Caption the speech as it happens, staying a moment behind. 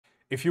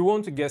If you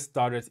want to get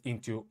started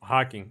into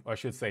hacking, or I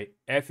should say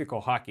ethical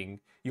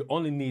hacking, you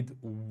only need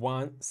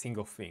one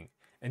single thing.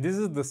 And this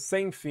is the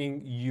same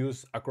thing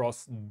used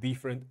across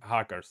different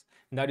hackers,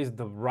 and that is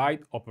the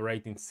right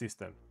operating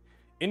system.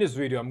 In this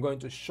video, I'm going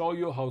to show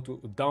you how to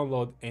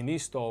download and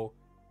install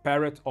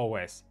Parrot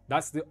OS.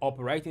 That's the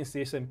operating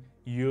system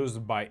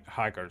used by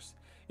hackers.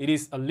 It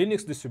is a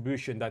Linux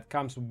distribution that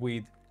comes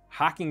with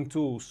hacking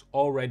tools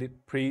already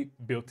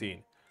pre-built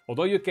in.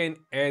 Although you can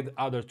add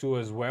other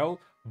tools as well,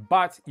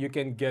 but you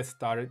can get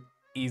started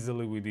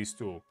easily with this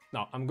tool.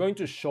 Now, I'm going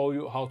to show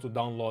you how to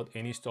download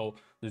and install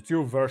the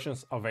two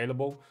versions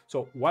available.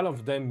 So one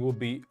of them will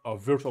be a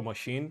virtual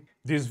machine.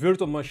 This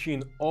virtual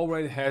machine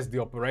already has the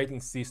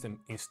operating system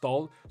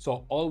installed.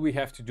 So all we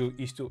have to do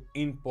is to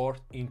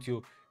import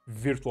into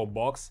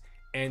VirtualBox,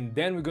 and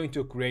then we're going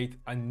to create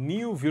a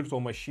new virtual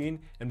machine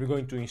and we're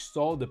going to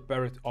install the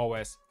Parrot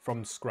OS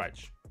from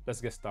scratch.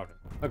 Let's get started.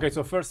 Okay,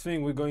 so first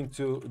thing, we're going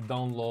to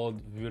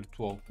download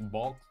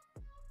VirtualBox.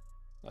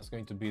 That's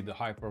going to be the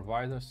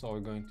hypervisor. So we're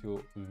going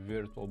to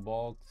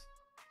VirtualBox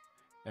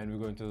and we're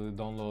going to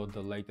download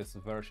the latest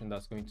version.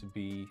 That's going to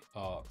be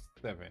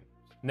 7.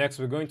 Next,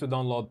 we're going to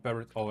download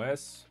Parrot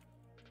OS.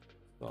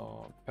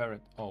 So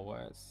Parrot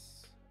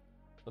OS.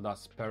 So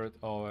that's Parrot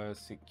OS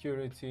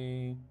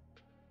Security.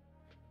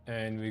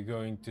 And we're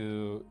going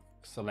to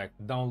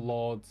select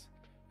downloads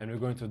and we're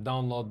going to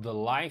download the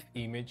live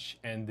image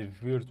and the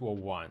virtual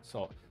one.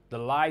 So the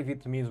live,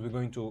 it means we're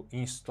going to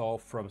install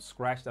from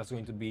scratch. That's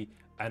going to be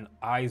an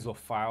ISO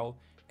file,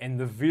 and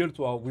the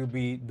virtual will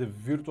be the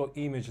virtual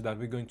image that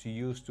we're going to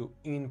use to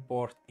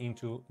import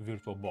into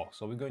VirtualBox.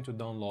 So we're going to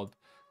download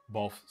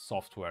both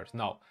softwares.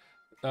 Now,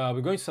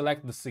 we're going to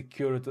select the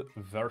security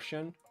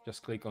version.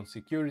 Just click on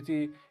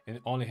security and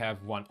only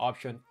have one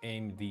option,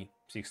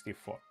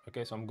 AMD64.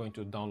 Okay, so I'm going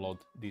to download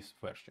this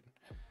version.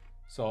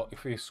 So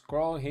if we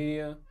scroll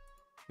here,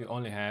 we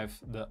only have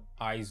the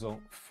ISO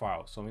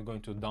file. So we're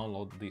going to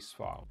download this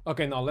file.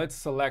 Okay, now let's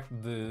select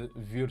the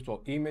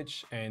virtual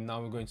image, and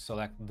now we're going to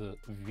select the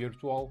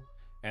virtual.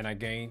 And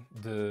again,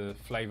 the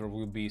flavor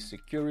will be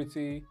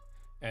security,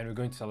 and we're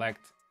going to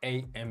select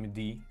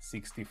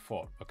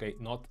AMD64. Okay,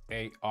 not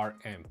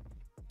ARM,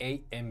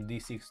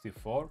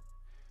 AMD64.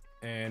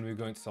 And we're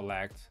going to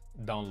select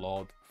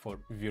download for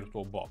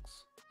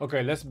VirtualBox.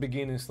 Okay, let's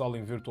begin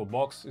installing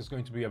VirtualBox. It's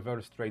going to be a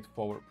very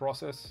straightforward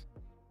process.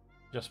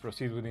 Just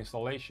proceed with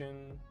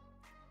installation,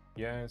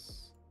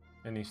 yes,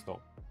 and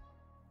install.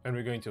 And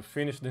we're going to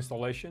finish the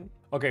installation.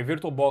 Okay,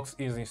 VirtualBox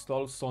is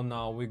installed, so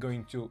now we're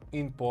going to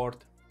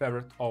import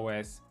Parrot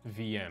OS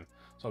VM.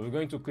 So we're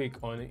going to click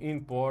on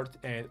import,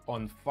 and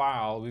on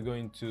file, we're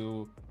going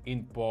to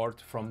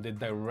import from the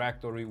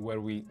directory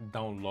where we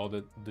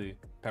downloaded the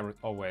Parrot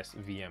OS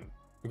VM.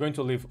 We're going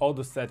to leave all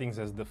the settings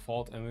as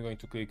default, and we're going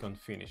to click on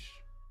finish.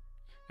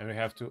 And we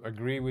have to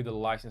agree with the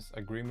license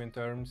agreement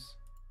terms,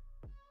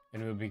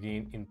 and we'll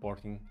begin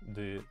importing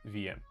the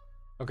VM.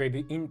 Okay,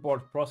 the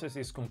import process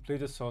is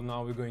completed, so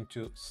now we're going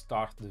to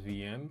start the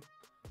VM.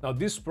 Now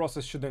this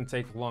process shouldn't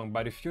take long,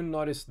 but if you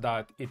notice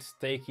that it's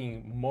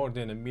taking more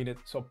than a minute,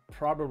 so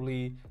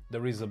probably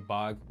there is a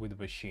bug with the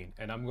machine,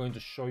 and I'm going to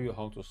show you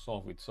how to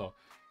solve it. So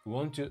we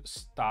want to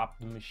stop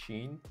the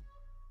machine.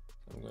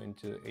 I'm going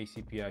to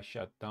ACPI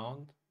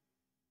shutdown,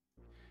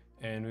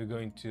 and we're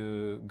going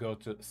to go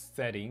to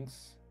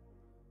settings,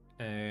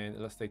 and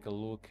let's take a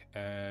look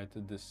at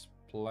the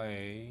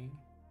display,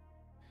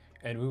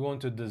 and we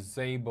want to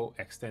disable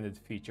extended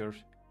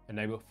features,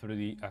 enable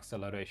 3D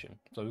acceleration.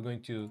 So we're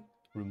going to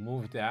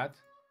remove that,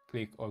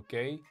 click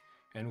OK,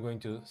 and we're going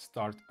to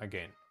start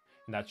again,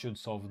 and that should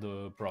solve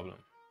the problem.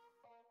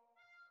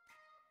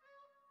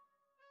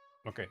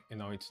 Okay, and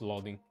now it's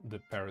loading the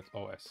Parrot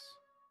OS.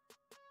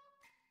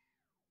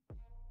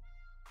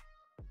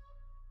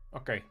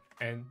 Okay,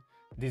 and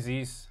this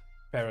is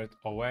Parrot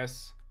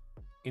OS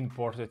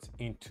imported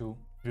into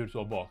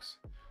VirtualBox.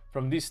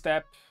 From this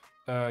step,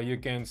 you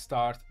can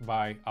start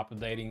by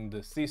updating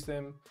the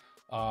system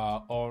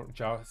or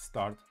just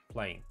start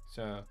playing.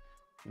 So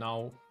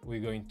now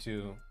we're going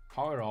to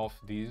power off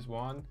this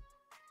one,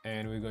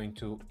 and we're going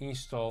to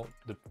install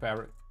the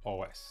Parrot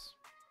OS.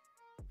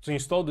 To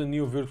install the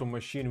new virtual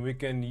machine, we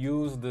can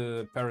use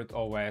the Parrot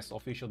OS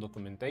official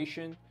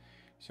documentation.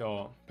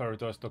 So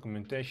Parrot OS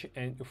documentation,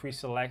 and if we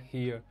select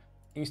here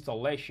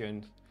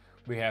installation,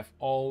 we have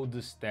all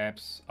the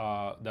steps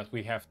that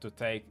we have to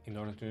take in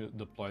order to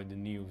deploy the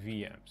new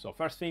VM. So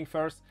first thing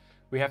first,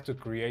 we have to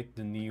create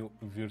the new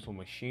virtual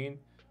machine.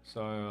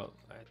 So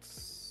let's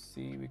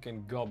see, we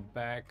can go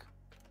back,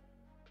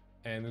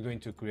 and we're going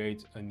to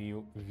create a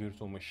new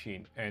virtual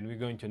machine, and we're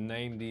going to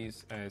name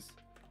this as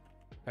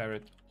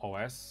Parrot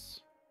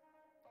OS.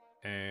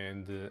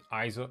 And the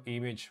ISO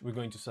image, we're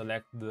going to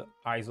select the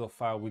ISO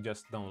file we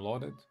just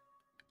downloaded.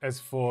 As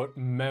for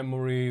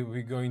memory,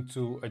 we're going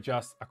to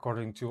adjust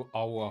according to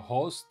our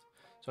host.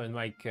 So in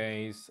my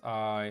case,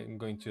 I'm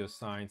going to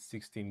assign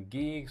 16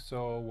 gigs,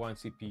 so one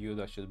CPU,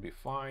 that should be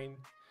fine.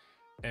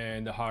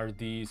 And the hard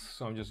disk,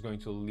 so I'm just going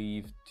to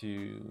leave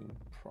to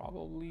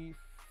probably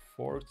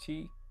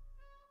 40.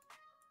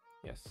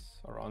 Yes,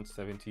 around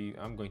 70.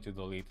 I'm going to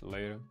delete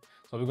later.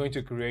 So we're going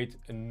to create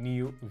a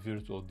new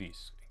virtual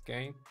disk.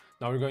 Okay,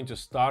 now we're going to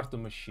start the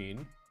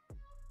machine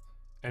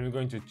and we're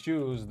going to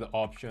choose the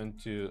option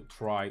to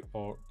try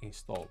or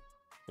install.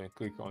 Then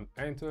click on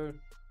enter.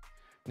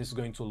 This is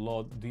going to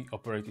load the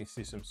operating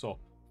system. So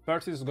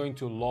first it's going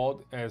to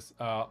load as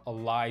a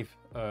live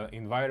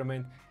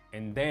environment,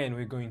 and then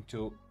we're going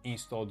to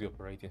install the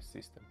operating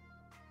system.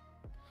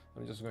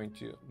 I'm just going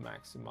to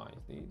maximize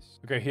this.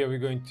 Okay, here we're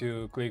going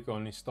to click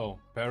on install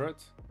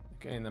Parrot.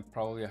 Okay, and then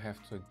probably I have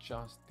to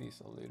adjust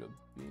this a little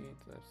bit.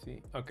 Let's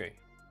see. Okay,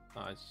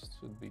 it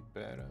should be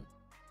better.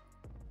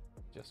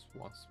 Just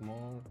once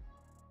more.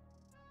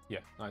 Yeah,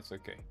 that's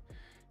okay.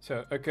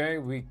 So, okay,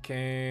 we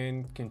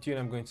can continue.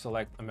 I'm going to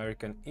select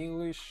American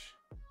English.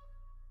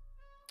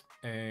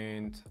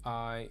 And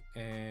I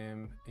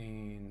am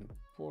in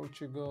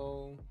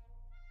Portugal.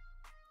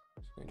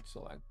 Just going to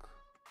select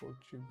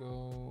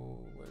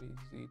Portugal. Where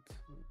is it?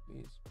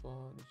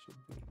 Lisbon. It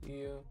should be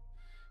here.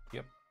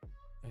 Yep.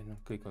 And I'll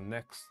click on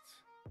next.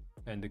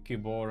 And the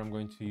keyboard, I'm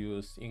going to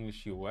use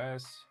English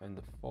US and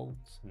the default.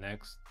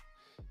 Next.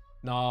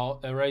 Now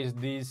erase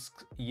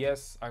disk.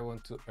 Yes, I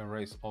want to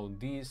erase all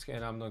disk,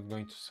 and I'm not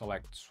going to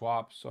select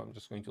swap, so I'm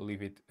just going to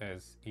leave it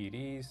as it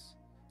is.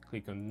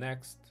 Click on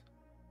next.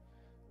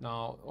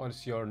 Now,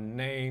 what's your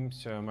name?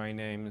 So my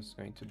name is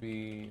going to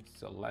be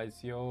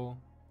Silesio.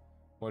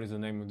 What is the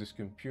name of this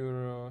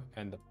computer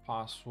and the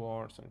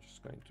password? So I'm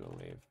just going to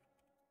leave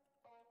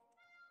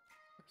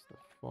as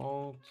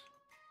default.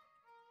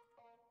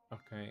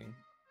 Okay.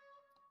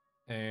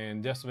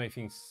 And just to make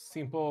things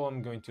simple,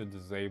 I'm going to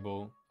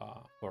disable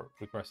for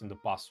requesting the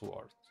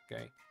password.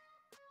 Okay.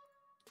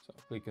 So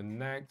click on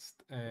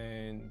next,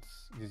 and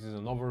this is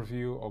an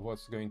overview of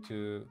what's going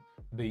to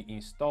be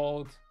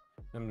installed.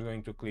 I'm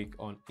going to click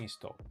on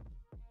install.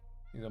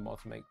 It's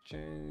about to make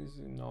changes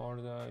in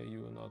order.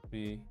 You will not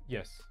be,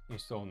 yes,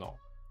 install now.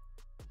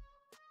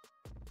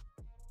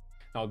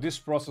 Now this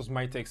process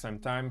might take some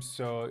time,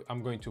 so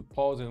I'm going to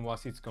pause, and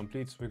once it's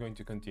complete, we're going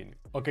to continue.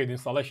 Okay, the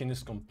installation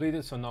is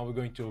completed, so now we're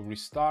going to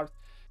restart.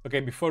 Okay,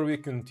 before we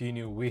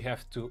continue, we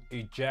have to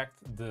eject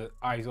the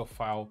ISO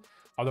file,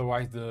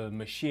 otherwise the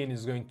machine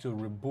is going to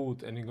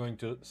reboot and it's going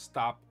to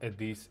stop at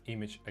this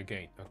image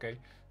again. Okay,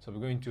 so we're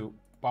going to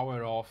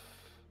power off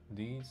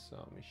this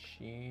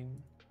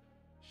machine,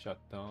 shut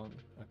down.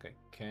 Okay,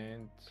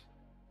 can't.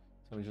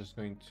 So I'm just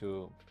going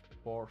to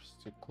force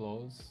to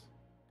close.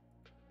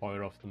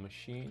 Power off the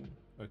machine.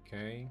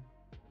 Okay,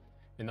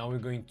 and now we're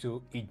going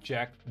to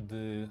eject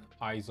the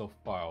ISO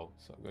file.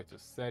 So go to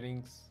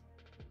settings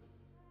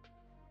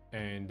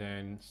and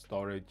then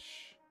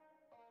storage,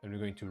 and we're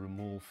going to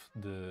remove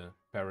the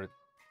Parrot.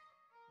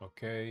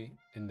 Okay,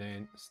 and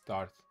then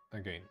start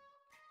again.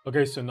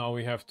 Okay, so now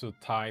we have to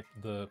type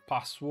the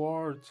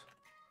password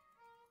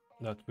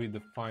that we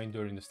defined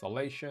during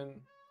installation.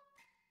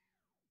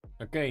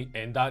 Okay,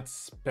 and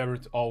that's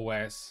Parrot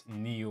OS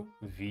new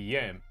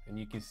VM, and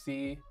you can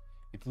see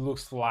it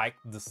looks like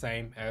the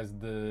same as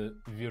the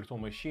virtual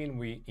machine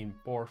we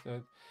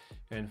imported.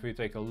 And if we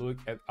take a look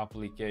at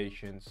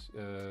applications,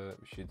 we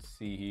should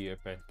see here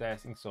pen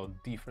testing, so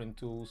different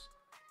tools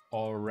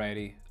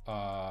already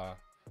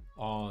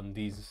on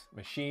this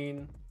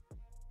machine,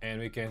 and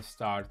we can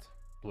start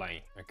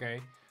playing.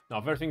 Okay, now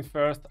first things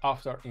first,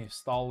 after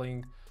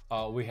installing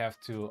we have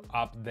to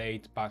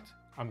update, but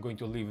I'm going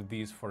to leave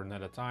this for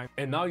another time.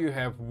 And now you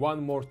have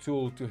one more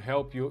tool to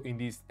help you in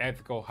this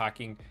ethical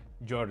hacking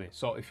journey.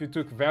 So if you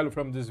took value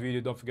from this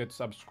video, don't forget to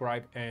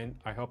subscribe, and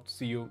I hope to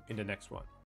see you in the next one.